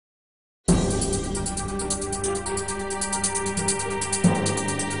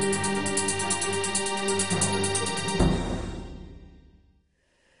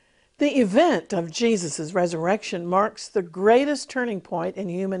The event of Jesus' resurrection marks the greatest turning point in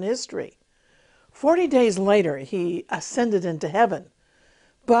human history. 40 days later, he ascended into heaven.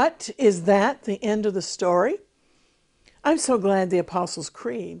 But is that the end of the story? I'm so glad the Apostles'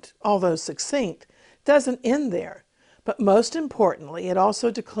 Creed, although succinct, doesn't end there. But most importantly, it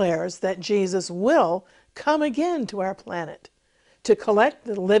also declares that Jesus will come again to our planet to collect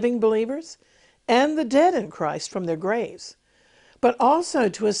the living believers and the dead in Christ from their graves, but also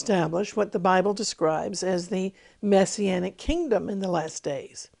to establish what the Bible describes as the Messianic kingdom in the last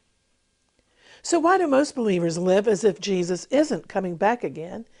days. So why do most believers live as if Jesus isn't coming back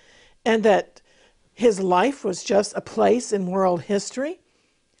again and that his life was just a place in world history?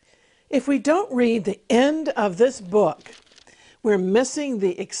 If we don't read the end of this book, we're missing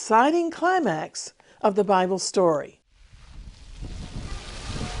the exciting climax of the Bible story.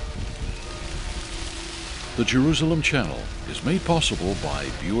 The Jerusalem Channel is made possible by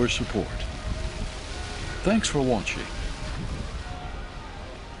viewer support. Thanks for watching.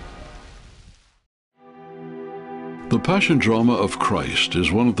 The Passion Drama of Christ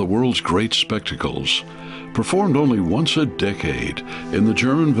is one of the world's great spectacles, performed only once a decade in the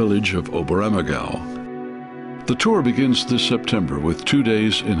German village of Oberammergau. The tour begins this September with 2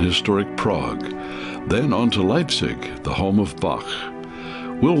 days in historic Prague, then on to Leipzig, the home of Bach.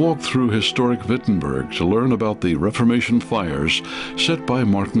 We'll walk through historic Wittenberg to learn about the Reformation fires set by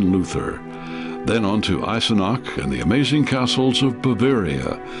Martin Luther, then on to Eisenach and the amazing castles of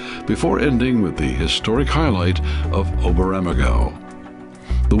Bavaria, before ending with the historic highlight of Oberammergau.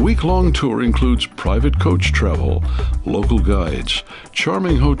 The week-long tour includes private coach travel, local guides,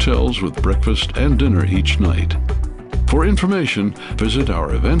 charming hotels with breakfast and dinner each night. For information, visit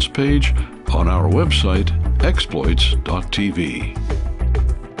our events page on our website, exploits.tv.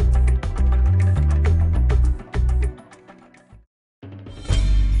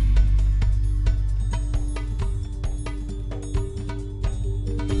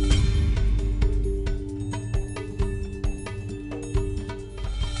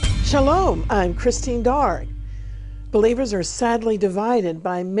 Shalom, I'm Christine Darg. Believers are sadly divided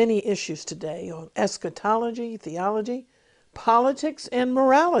by many issues today on eschatology, theology, politics, and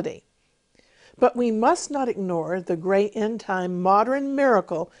morality. But we must not ignore the great end-time modern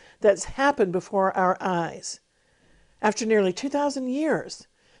miracle that's happened before our eyes. After nearly 2,000 years,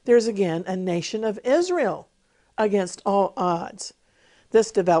 there's again a nation of Israel against all odds.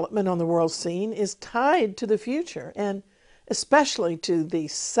 This development on the world scene is tied to the future and especially to the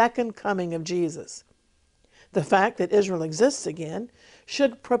second coming of Jesus. The fact that Israel exists again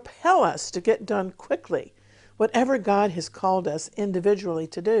should propel us to get done quickly whatever God has called us individually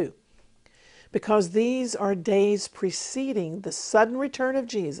to do, because these are days preceding the sudden return of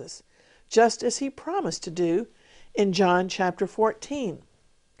Jesus, just as he promised to do in John chapter 14.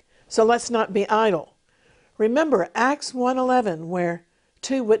 So let's not be idle. Remember Acts 1:11, where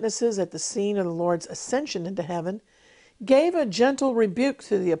 2 witnesses at the scene of the Lord's ascension into heaven gave a gentle rebuke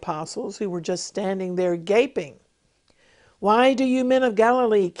to the apostles who were just standing there gaping. "Why do you men of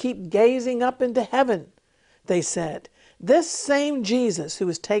Galilee keep gazing up into heaven?" they said. "This same Jesus who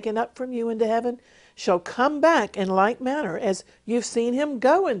was taken up from you into heaven shall come back in like manner as you've seen him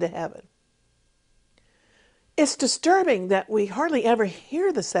go into heaven." It's disturbing that we hardly ever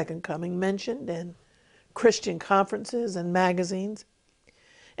hear the second coming mentioned in Christian conferences and magazines.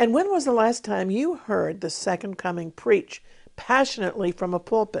 And when was the last time you heard the second coming preached passionately from a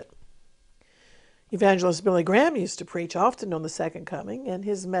pulpit? Evangelist Billy Graham used to preach often on the second coming, and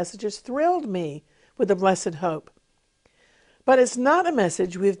his messages thrilled me with the blessed hope. But it's not a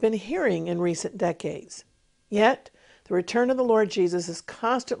message we've been hearing in recent decades. Yet, the return of the Lord Jesus is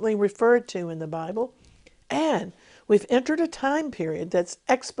constantly referred to in the Bible, and we've entered a time period that's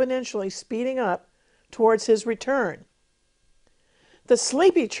exponentially speeding up towards his return. The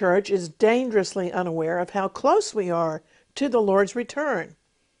sleepy church is dangerously unaware of how close we are to the Lord's return.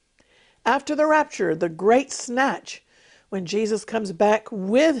 After the rapture, the great snatch, when Jesus comes back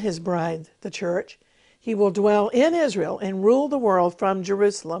with his bride, the church, he will dwell in Israel and rule the world from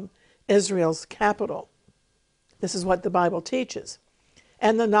Jerusalem, Israel's capital. This is what the Bible teaches.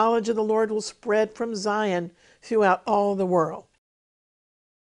 And the knowledge of the Lord will spread from Zion throughout all the world.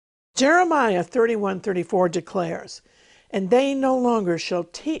 Jeremiah 31:34 declares, "And they no longer shall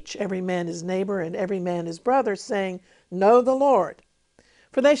teach every man his neighbor and every man his brother, saying, Know the Lord.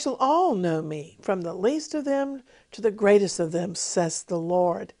 For they shall all know me, from the least of them to the greatest of them, says the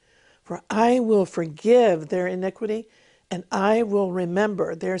Lord. For I will forgive their iniquity, and I will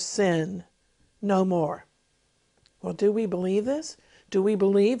remember their sin no more." Well, do we believe this? Do we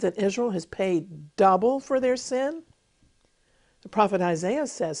believe that Israel has paid double for their sin? The prophet Isaiah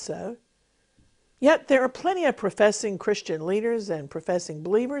says so. Yet there are plenty of professing Christian leaders and professing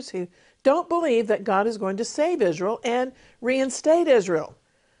believers who don't believe that God is going to save Israel and reinstate Israel,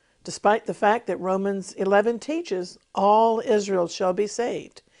 despite the fact that Romans 11 teaches all Israel shall be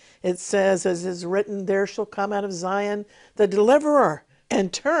saved. It says, as is written, there shall come out of Zion the deliverer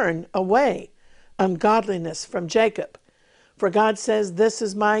and turn away ungodliness from Jacob. For God says, this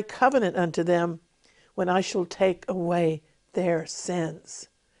is my covenant unto them when I shall take away their sins.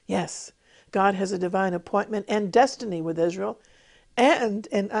 Yes, God has a divine appointment and destiny with Israel and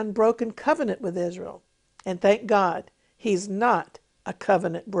an unbroken covenant with Israel. And thank God, he's not a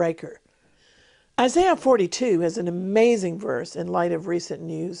covenant breaker. Isaiah 42 is an amazing verse in light of recent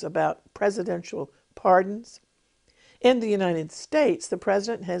news about presidential pardons. In the United States, the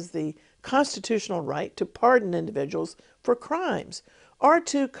president has the constitutional right to pardon individuals for crimes or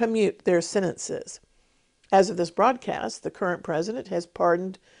to commute their sentences. As of this broadcast, the current president has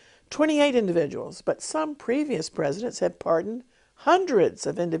pardoned 28 individuals, but some previous presidents have pardoned hundreds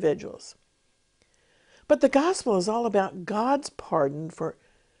of individuals. But the gospel is all about God's pardon for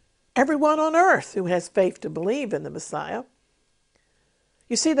everyone on earth who has faith to believe in the Messiah.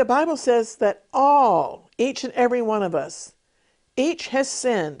 You see, the Bible says that each and every one of us, each has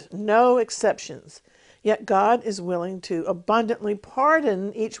sinned, no exceptions. Yet God is willing to abundantly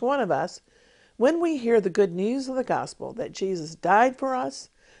pardon each one of us when we hear the good news of the gospel, that Jesus died for us,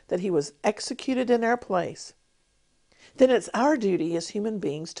 that he was executed in our place. Then it's our duty as human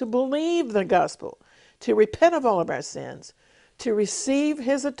beings to believe the gospel, to repent of all of our sins, to receive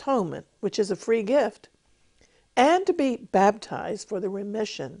his atonement, which is a free gift, and to be baptized for the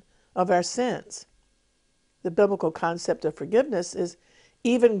remission of our sins. The biblical concept of forgiveness is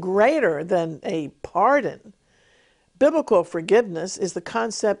even greater than a pardon. Biblical forgiveness is the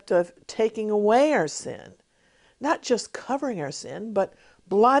concept of taking away our sin, not just covering our sin, but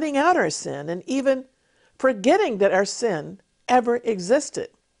blotting out our sin and even forgetting that our sin ever existed.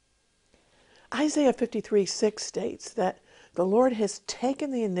 Isaiah 53:6 states that the Lord has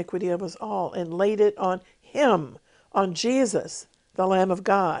taken the iniquity of us all and laid it on him, on Jesus, the Lamb of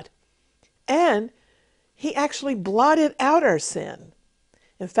God. And he actually blotted out our sin.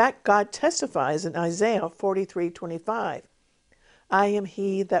 In fact, God testifies in Isaiah 43:25, I am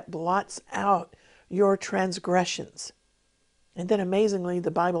he that blots out your transgressions. And then amazingly,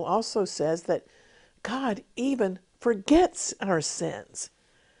 the Bible also says that God even forgets our sins.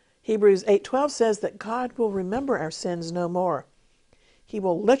 Hebrews 8:12 says that God will remember our sins no more. He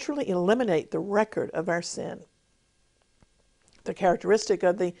will literally eliminate the record of our sin. The characteristic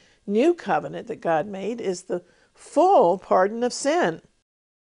of the new covenant that God made is the full pardon of sin.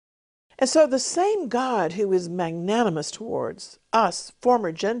 And so the same God who is magnanimous towards us,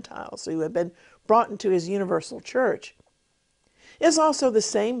 former Gentiles who have been brought into his universal church, is also the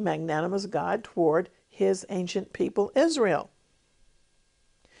same magnanimous God toward his ancient people, Israel.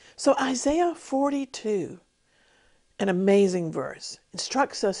 So Isaiah 42, an amazing verse,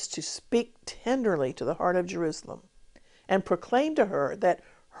 instructs us to speak tenderly to the heart of Jerusalem and proclaim to her that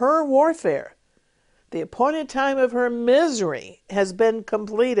her warfare, the appointed time of her misery, has been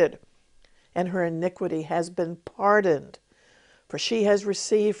completed, and her iniquity has been pardoned. For she has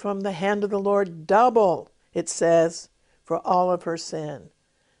received from the hand of the Lord double, it says, for all of her sin.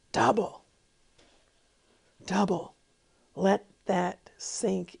 Double. Double. Let that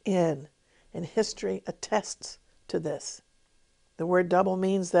sink in. And history attests to this. The word double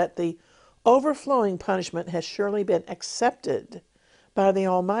means that the overflowing punishment has surely been accepted by the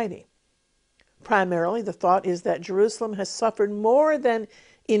Almighty. Primarily, the thought is that Jerusalem has suffered more than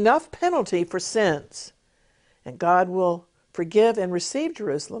enough penalty for sins, and God will forgive and receive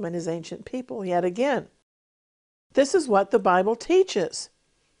Jerusalem and his ancient people yet again. This is what the Bible teaches.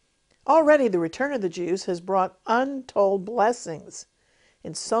 Already the return of the Jews has brought untold blessings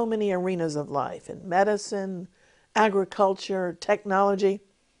in so many arenas of life, in medicine, agriculture, technology,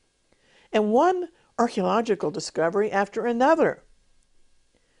 and one archaeological discovery after another.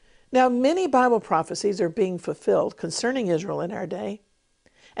 Now, many Bible prophecies are being fulfilled concerning Israel in our day,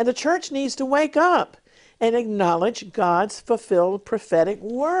 and the church needs to wake up and acknowledge God's fulfilled prophetic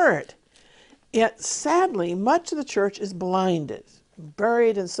word. Yet, sadly, much of the church is blinded,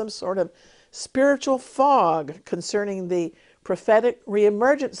 buried in some sort of spiritual fog concerning the prophetic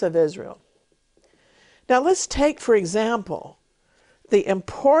reemergence of Israel. Now, let's take, for example, the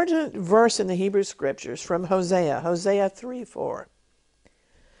important verse in the Hebrew Scriptures from Hosea 3:4.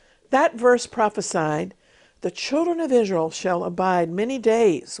 That verse prophesied, the children of Israel shall abide many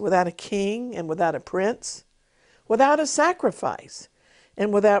days without a king and without a prince, without a sacrifice,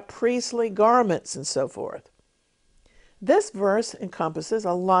 and without priestly garments, and so forth. This verse encompasses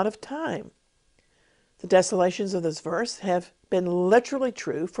a lot of time. The desolations of this verse have been literally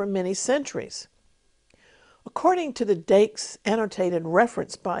true for many centuries. According to the Dake's Annotated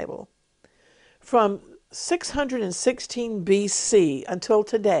Reference Bible, from 616 BC until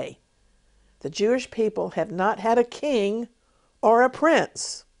today, the Jewish people have not had a king or a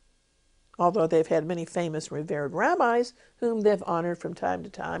prince, although they've had many famous revered rabbis whom they've honored from time to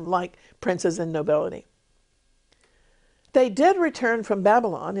time, like princes and nobility. They did return from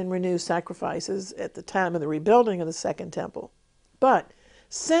Babylon and renew sacrifices at the time of the rebuilding of the Second Temple. But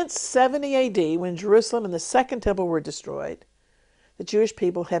since 70 AD, when Jerusalem and the Second Temple were destroyed, the Jewish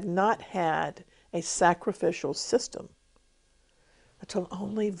people have not had a sacrificial system until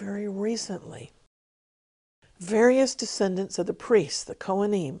only very recently. Various descendants of the priests, the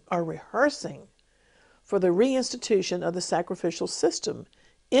Kohanim, are rehearsing for the reinstitution of the sacrificial system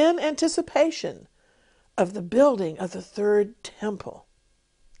in anticipation of the building of the Third Temple.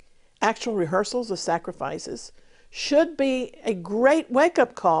 Actual rehearsals of sacrifices should be a great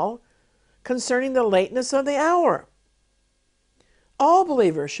wake-up call concerning the lateness of the hour. All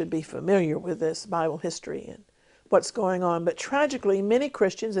believers should be familiar with this Bible history and what's going on, but tragically, many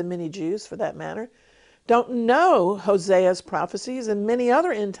Christians and many Jews, for that matter, don't know Hosea's prophecies and many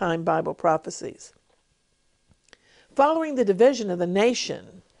other end-time Bible prophecies. Following the division of the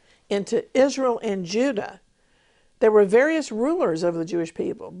nation into Israel and Judah, there were various rulers over the Jewish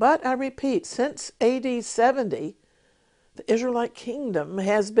people. But I repeat, since AD 70, the Israelite kingdom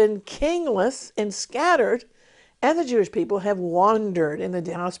has been kingless and scattered, and the Jewish people have wandered in the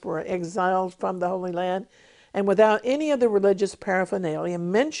diaspora, exiled from the Holy Land, and without any of the religious paraphernalia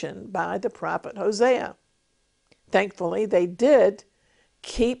mentioned by the prophet Hosea. Thankfully, they did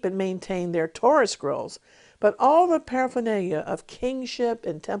keep and maintain their Torah scrolls, but all the paraphernalia of kingship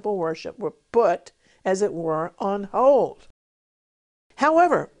and temple worship were put, as it were, on hold.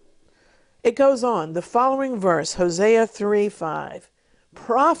 However, it goes on. The following verse, Hosea 3:5,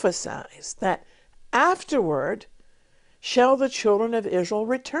 prophesies that afterward shall the children of Israel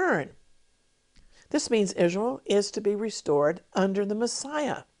return. This means Israel is to be restored under the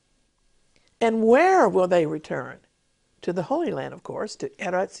Messiah. And where will they return? To the Holy Land, of course, to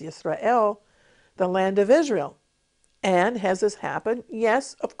Eretz Yisrael, the land of Israel. And has this happened?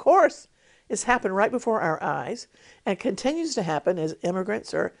 Yes, of course. It's happened right before our eyes and continues to happen as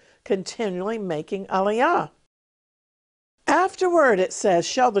immigrants are continually making aliyah. Afterward, it says,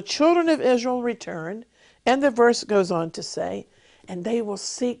 shall the children of Israel return? And the verse goes on to say, and they will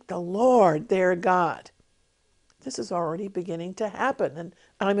seek the Lord their God. This is already beginning to happen, and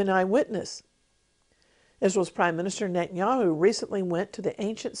I'm an eyewitness. Israel's Prime Minister Netanyahu recently went to the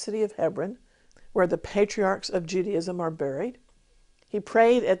ancient city of Hebron, where the patriarchs of Judaism are buried. He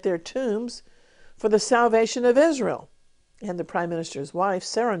prayed at their tombs for the salvation of Israel. And the Prime Minister's wife,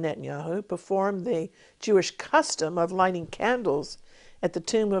 Sarah Netanyahu, performed the Jewish custom of lighting candles at the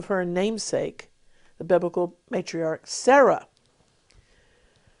tomb of her namesake, the biblical matriarch Sarah.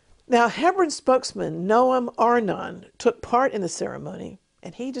 Now, Hebron spokesman Noam Arnon took part in the ceremony,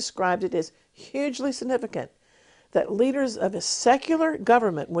 and he described it as hugely significant that leaders of a secular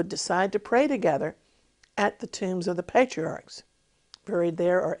government would decide to pray together at the tombs of the patriarchs. Buried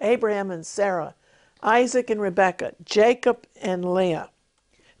there are Abraham and Sarah, Isaac and Rebekah, Jacob and Leah.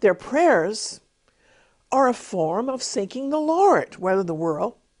 Their prayers are a form of seeking the Lord, whether the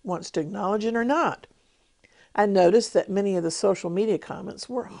world wants to acknowledge it or not. I noticed that many of the social media comments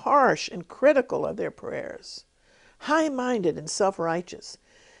were harsh and critical of their prayers, high-minded and self-righteous,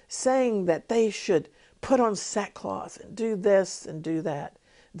 saying that they should put on sackcloth and do this and do that.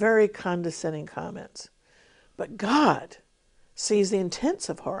 Very condescending comments. But God sees the intents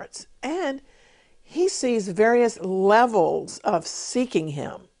of hearts, and he sees various levels of seeking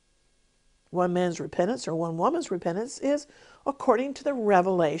him. One man's repentance or one woman's repentance is according to the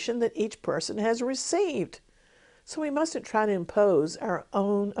revelation that each person has received. So we mustn't try to impose our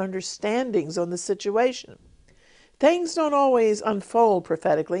own understandings on the situation. Things don't always unfold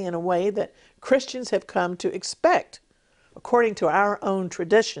prophetically in a way that Christians have come to expect, according to our own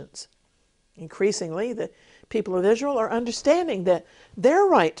traditions. Increasingly, the people of Israel are understanding that their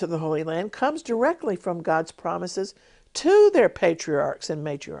right to the Holy Land comes directly from God's promises to their patriarchs and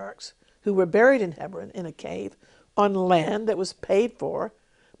matriarchs, who were buried in Hebron in a cave on land that was paid for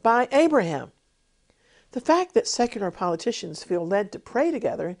by Abraham. The fact that secular politicians feel led to pray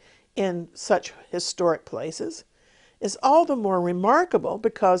together in such historic places is all the more remarkable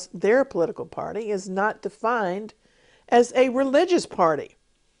because their political party is not defined as a religious party.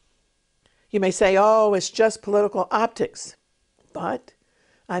 You may say, oh, it's just political optics. But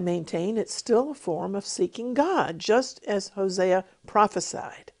I maintain it's still a form of seeking God, just as Hosea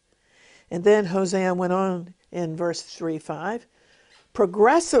prophesied. And then Hosea went on in verse 3-5,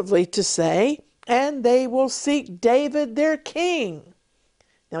 progressively to say, and they will seek David their king.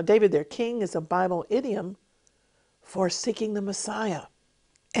 Now, David their king is a Bible idiom for seeking the Messiah.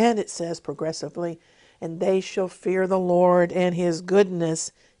 And it says progressively, and they shall fear the Lord and his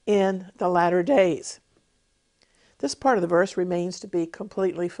goodness in the latter days. This part of the verse remains to be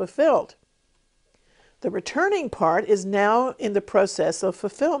completely fulfilled. The returning part is now in the process of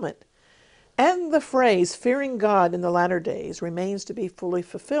fulfillment. And the phrase, fearing God in the latter days, remains to be fully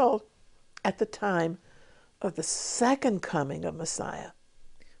fulfilled at the time of the second coming of Messiah,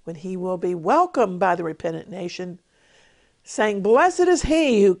 when he will be welcomed by the repentant nation, saying, blessed is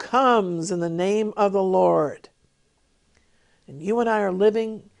he who comes in the name of the Lord. And you and I are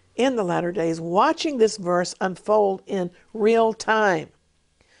living in the latter days, watching this verse unfold in real time.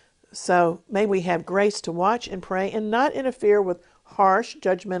 So may we have grace to watch and pray and not interfere with harsh,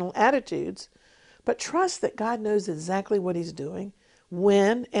 judgmental attitudes, but trust that God knows exactly what he's doing,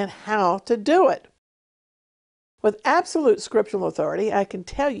 when, and how to do it. With absolute scriptural authority, I can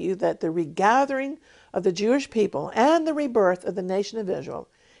tell you that the regathering of the Jewish people and the rebirth of the nation of Israel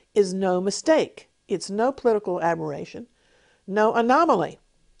is no mistake. It's no political aberration, no anomaly,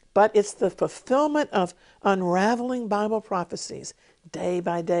 but it's the fulfillment of unraveling Bible prophecies day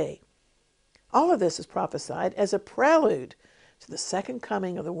by day. All of this is prophesied as a prelude to the second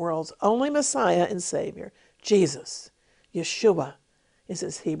coming of the world's only Messiah and Savior, Jesus. Yeshua is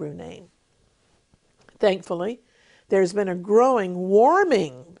his Hebrew name. Thankfully, there's been a growing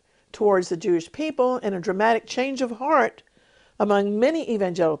warming towards the Jewish people and a dramatic change of heart among many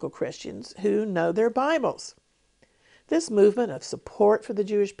evangelical Christians who know their Bibles. This movement of support for the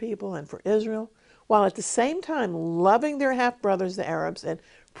Jewish people and for Israel, while at the same time loving their half-brothers, the Arabs, and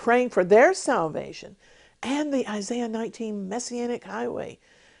praying for their salvation, and the Isaiah 19 messianic highway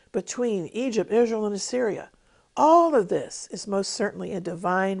between Egypt, Israel, and Assyria, all of this is most certainly a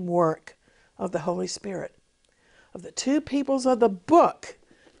divine work of the Holy Spirit, of the two peoples of the book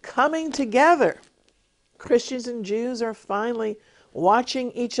coming together. Christians and Jews are finally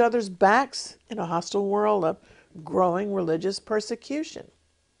watching each other's backs in a hostile world of growing religious persecution.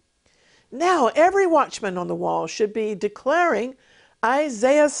 Now, every watchman on the wall should be declaring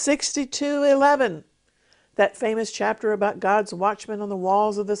Isaiah 62:11, that famous chapter about God's watchmen on the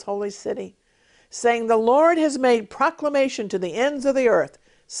walls of this holy city, saying, the Lord has made proclamation to the ends of the earth.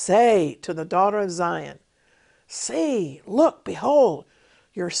 Say to the daughter of Zion, see, look, behold,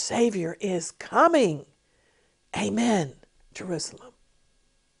 your Savior is coming. Amen, Jerusalem.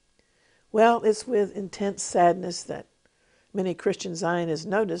 Well, it's with intense sadness that many Christian Zionists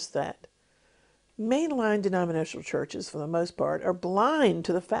notice that mainline denominational churches, for the most part, are blind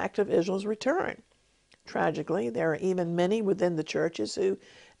to the fact of Israel's return. Tragically, there are even many within the churches who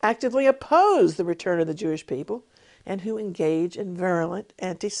actively oppose the return of the Jewish people and who engage in virulent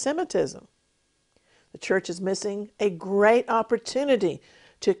anti-Semitism. The church is missing a great opportunity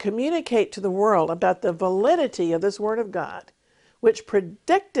to communicate to the world about the validity of this Word of God, which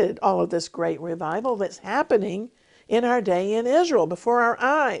predicted all of this great revival that's happening in our day in Israel before our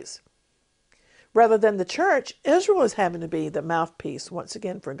eyes. Rather than the church, Israel is having to be the mouthpiece once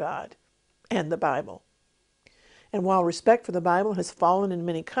again for God and the Bible. And while respect for the Bible has fallen in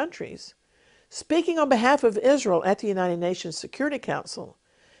many countries, speaking on behalf of Israel at the United Nations Security Council,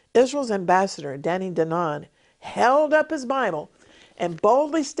 Israel's ambassador, Danny Danon, held up his Bible and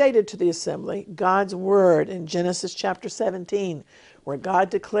boldly stated to the assembly God's word in Genesis chapter 17, where God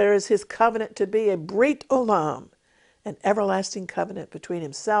declares his covenant to be a Brit Olam, an everlasting covenant between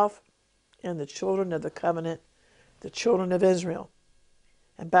himself and the children of the covenant, the children of Israel.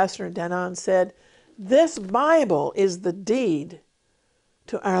 Ambassador Danon said, this Bible is the deed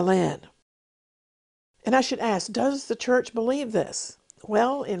to our land. And I should ask, does the church believe this?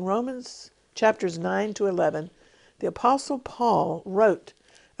 Well, in Romans chapters 9 to 11, the Apostle Paul wrote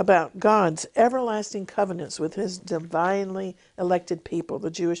about God's everlasting covenants with his divinely elected people, the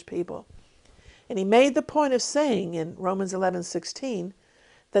Jewish people. And he made the point of saying in Romans 11:16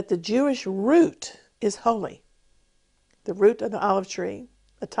 that the Jewish root is holy. The root of the olive tree,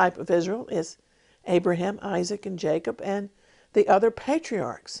 a type of Israel, is Abraham, Isaac, and Jacob, and the other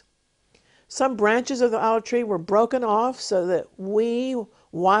patriarchs. Some branches of the olive tree were broken off so that we,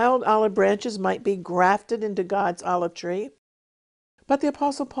 wild olive branches, might be grafted into God's olive tree. But the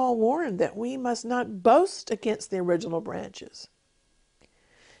Apostle Paul warned that we must not boast against the original branches.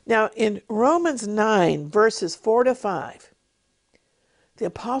 Now, in Romans 9, verses 4 to 5, the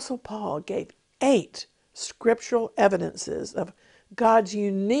Apostle Paul gave 8 scriptural evidences of God's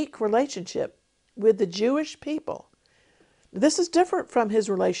unique relationship with the Jewish people. This is different from his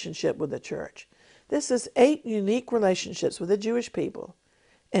relationship with the church. This is 8 unique relationships with the Jewish people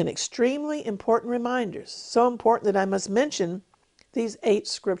and extremely important reminders. So important that I must mention these 8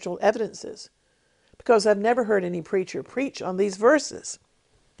 scriptural evidences because I've never heard any preacher preach on these verses.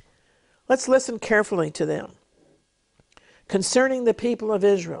 Let's listen carefully to them. Concerning the people of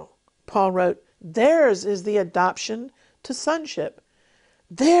Israel, Paul wrote, theirs is the adoption to sonship.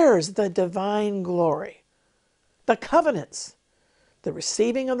 Theirs the divine glory, the covenants, the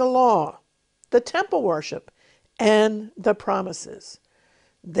receiving of the law, the temple worship, and the promises.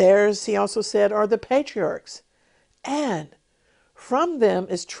 Theirs, he also said, are the patriarchs, and from them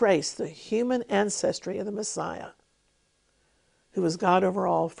is traced the human ancestry of the Messiah, who is God over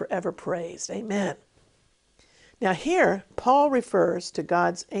all, forever praised. Amen. Now here, Paul refers to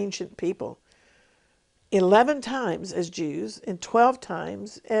God's ancient people 11 times as Jews and 12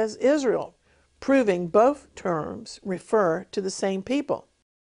 times as Israel, proving both terms refer to the same people.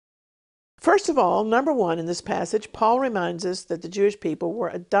 First of all, number 1 in this passage, Paul reminds us that the Jewish people were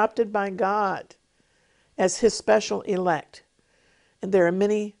adopted by God as his special elect. And there are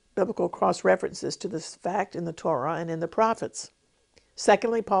many biblical cross-references to this fact in the Torah and in the prophets.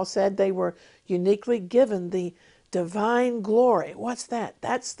 Secondly, Paul said they were uniquely given the divine glory. What's that?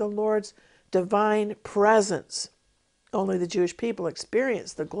 That's the Lord's divine presence. Only the Jewish people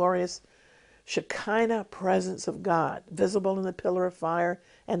experienced the glorious Shekinah presence of God, visible in the pillar of fire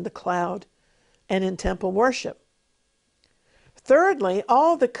and the cloud and in temple worship. Thirdly,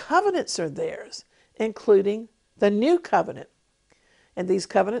 all the covenants are theirs, including the new covenant. And these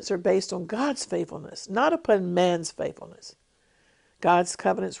covenants are based on God's faithfulness, not upon man's faithfulness. God's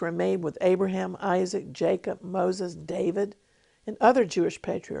covenants were made with Abraham, Isaac, Jacob, Moses, David, and other Jewish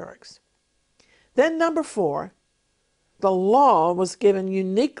patriarchs. Then number 4, the law was given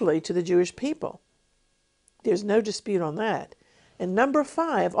uniquely to the Jewish people. There's no dispute on that. And number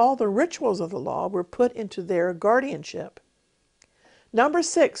 5, all the rituals of the law were put into their guardianship. Number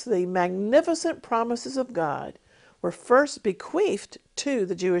 6, the magnificent promises of God were first bequeathed to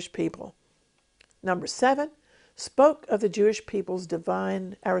the Jewish people. Number 7, spoke of the Jewish people's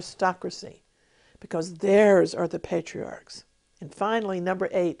divine aristocracy, because theirs are the patriarchs. And finally, number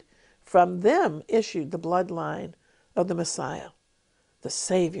 8, from them issued the bloodline of the Messiah, the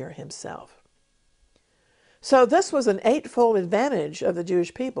Savior himself. So this was an 8-fold advantage of the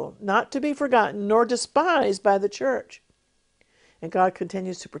Jewish people, not to be forgotten nor despised by the church. And God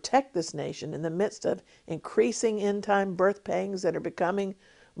continues to protect this nation in the midst of increasing end-time birth pangs that are becoming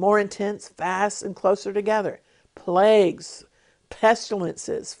more intense, fast, and closer together. Plagues,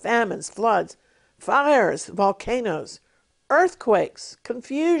 pestilences, famines, floods, fires, volcanoes, earthquakes,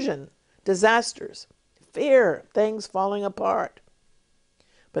 confusion, disasters, fear, things falling apart.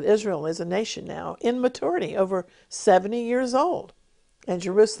 But Israel is a nation now in maturity, over 70 years old, and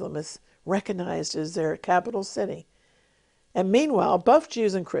Jerusalem is recognized as their capital city. And meanwhile, both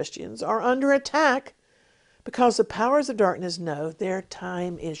Jews and Christians are under attack because the powers of darkness know their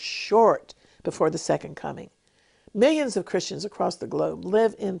time is short before the second coming. Millions of Christians across the globe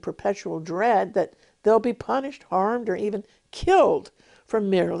live in perpetual dread that they'll be punished, harmed, or even killed for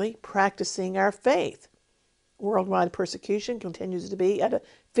merely practicing our faith. Worldwide persecution continues to be at a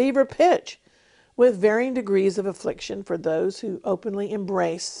fever pitch, with varying degrees of affliction for those who openly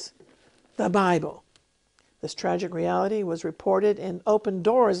embrace the Bible. This tragic reality was reported in Open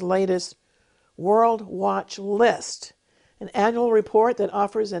Doors' latest World Watch List, an annual report that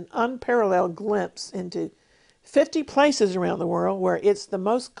offers an unparalleled glimpse into 50 places around the world where it's the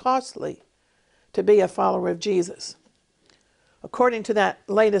most costly to be a follower of Jesus. According to that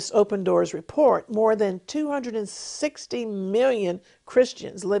latest Open Doors report, more than 260 million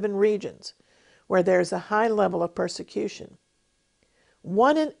Christians live in regions where there's a high level of persecution.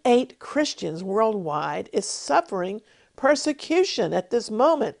 1 in 8 Christians worldwide is suffering persecution at this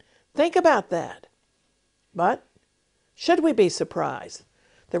moment. Think about that. But should we be surprised?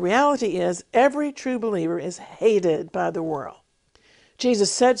 The reality is every true believer is hated by the world.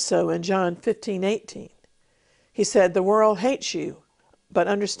 Jesus said so in John 15:18. He said, "The world hates you, but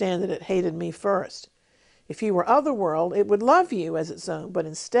understand that it hated me first. If you were of the world, it would love you as its own, but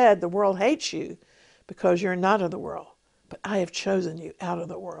instead the world hates you because you're not of the world, but I have chosen you out of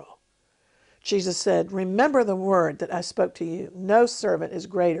the world." Jesus said, "Remember the word that I spoke to you. No servant is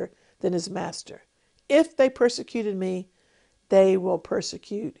greater than his master. If they persecuted me, they will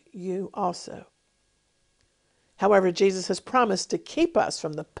persecute you also." However, Jesus has promised to keep us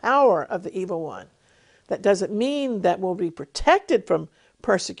from the power of the evil one. That doesn't mean that we'll be protected from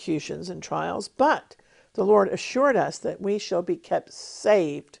persecutions and trials, but the Lord assured us that we shall be kept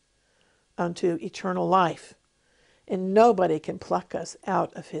saved unto eternal life, and nobody can pluck us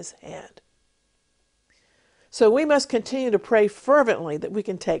out of his hand. So we must continue to pray fervently that we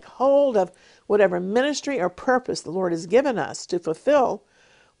can take hold of whatever ministry or purpose the Lord has given us to fulfill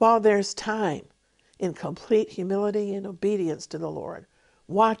while there's time, in complete humility and obedience to the Lord,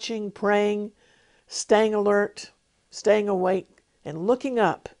 watching, praying, staying alert, staying awake, and looking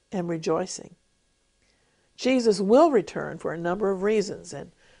up and rejoicing. Jesus will return for a number of reasons,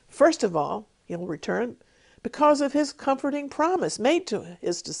 and first of all, he'll return because of his comforting promise made to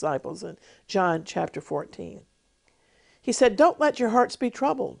his disciples in John chapter 14. He said, "Don't let your hearts be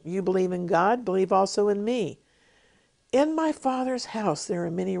troubled. You believe in God, believe also in me. In my Father's house there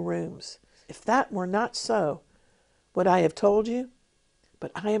are many rooms. If that were not so, would I have told you?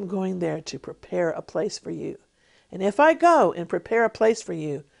 But I am going there to prepare a place for you. And if I go and prepare a place for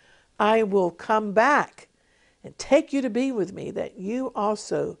you, I will come back and take you to be with me, that you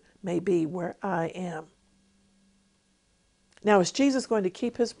also may be where I am." Now, is Jesus going to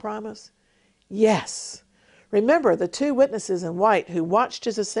keep his promise? Yes. Remember, the two witnesses in white who watched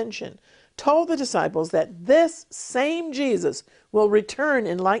his ascension told the disciples that this same Jesus will return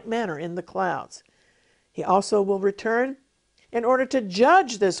in like manner in the clouds. He also will return in order to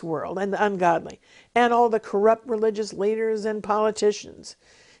judge this world and the ungodly and all the corrupt religious leaders and politicians.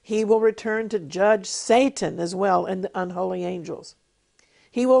 He will return to judge Satan as well and the unholy angels.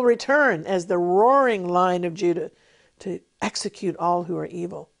 He will return as the roaring Lion of Judah to execute all who are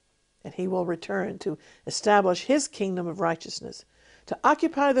evil. And he will return to establish his kingdom of righteousness, to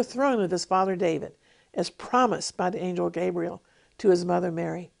occupy the throne of his father David, as promised by the angel Gabriel to his mother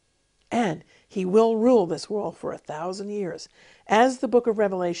Mary. And he will rule this world for 1,000 years, as the book of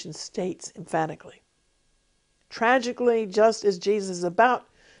Revelation states emphatically. Tragically, just as Jesus is about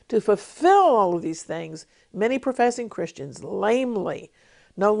to fulfill all of these things, many professing Christians lamely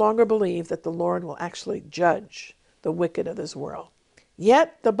no longer believe that the Lord will actually judge the wicked of this world.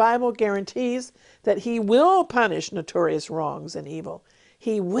 Yet the Bible guarantees that he will punish notorious wrongs and evil.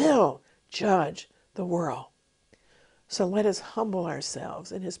 He will judge the world. So let us humble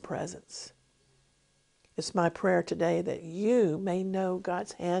ourselves in his presence. It's my prayer today that you may know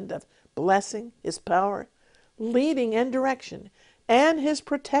God's hand of blessing, his power, leading and direction, and his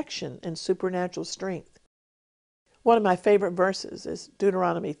protection and supernatural strength. One of my favorite verses is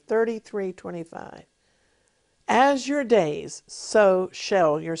Deuteronomy 33:25. As your days, so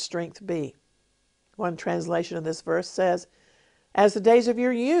shall your strength be. One translation of this verse says, as the days of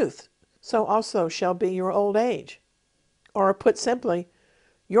your youth, so also shall be your old age. Or put simply,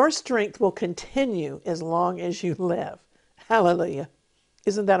 your strength will continue as long as you live. Hallelujah.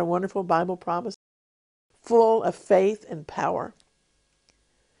 Isn't that a wonderful Bible promise? Full of faith and power.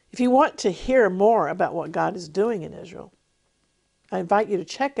 If you want to hear more about what God is doing in Israel, I invite you to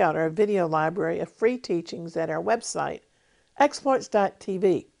check out our video library of free teachings at our website,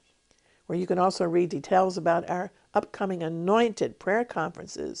 exploits.tv, where you can also read details about our upcoming anointed prayer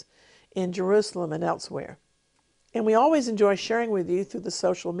conferences in Jerusalem and elsewhere. And we always enjoy sharing with you through the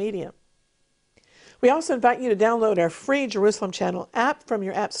social media. We also invite you to download our free Jerusalem Channel app from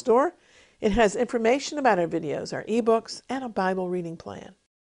your app store. It has information about our videos, our ebooks, and a Bible reading plan.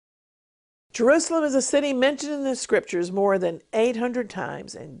 Jerusalem is a city mentioned in the scriptures more than 800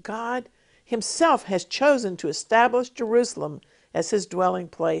 times, and God himself has chosen to establish Jerusalem as his dwelling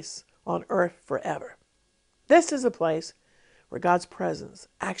place on earth forever. This is a place where God's presence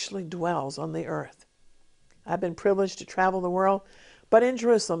actually dwells on the earth. I've been privileged to travel the world, but in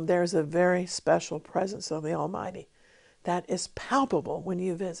Jerusalem there's a very special presence of the Almighty that is palpable when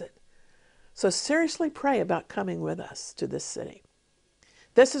you visit. So seriously pray about coming with us to this city.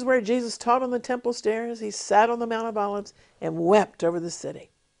 This is where Jesus taught on the temple stairs. He sat on the Mount of Olives and wept over the city.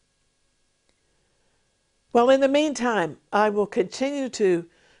 Well, in the meantime, I will continue to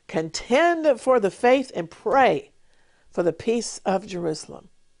contend for the faith and pray for the peace of Jerusalem.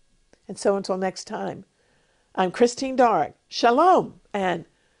 And so until next time, I'm Christine Darg. Shalom and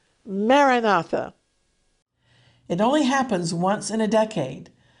Maranatha. It only happens once in a decade,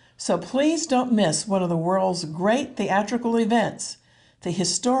 so please don't miss one of the world's great theatrical events, the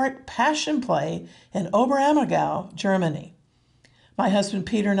historic Passion Play in Oberammergau, Germany. My husband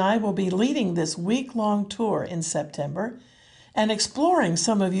Peter and I will be leading this week-long tour in September and exploring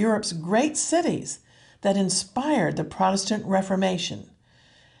some of Europe's great cities that inspired the Protestant Reformation,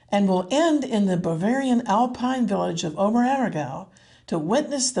 and will end in the Bavarian Alpine village of Oberammergau to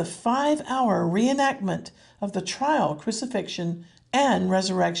witness the 5-hour reenactment of the trial, crucifixion, and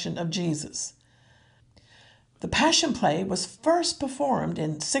resurrection of Jesus. The Passion Play was first performed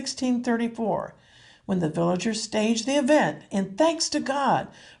in 1634 when the villagers staged the event in thanks to God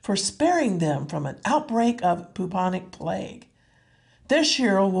for sparing them from an outbreak of bubonic plague. This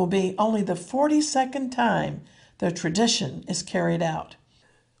year will be only the 42nd time the tradition is carried out.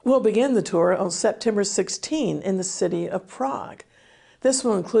 We'll begin the tour on September 16 in the city of Prague. This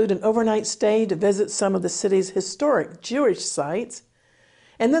will include an overnight stay to visit some of the city's historic Jewish sites,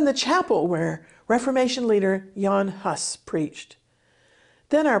 and then the chapel where Reformation leader Jan Hus preached.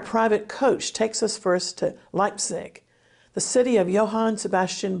 Then our private coach takes us first to Leipzig, the city of Johann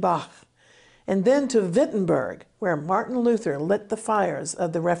Sebastian Bach, and then to Wittenberg, where Martin Luther lit the fires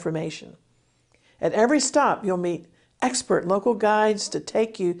of the Reformation. At every stop, you'll meet expert local guides to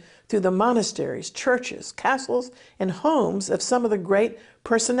take you through the monasteries, churches, castles, and homes of some of the great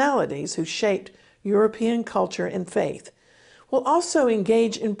personalities who shaped European culture and faith. We'll also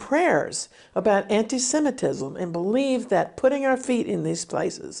engage in prayers about anti-Semitism and believe that putting our feet in these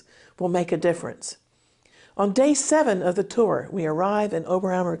places will make a difference. On day 7 of the tour, we arrive in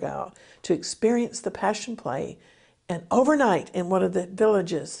Oberammergau to experience the Passion Play and overnight in one of the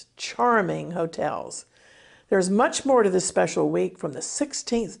village's charming hotels. There's much more to this special week from the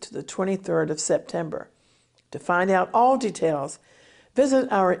 16th to the 23rd of September. To find out all details, visit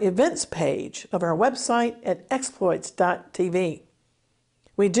our events page of our website at exploits.tv.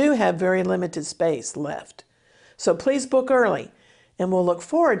 We do have very limited space left, so please book early, and we'll look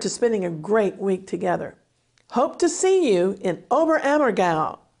forward to spending a great week together. Hope to see you in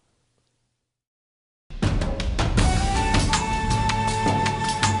Oberammergau.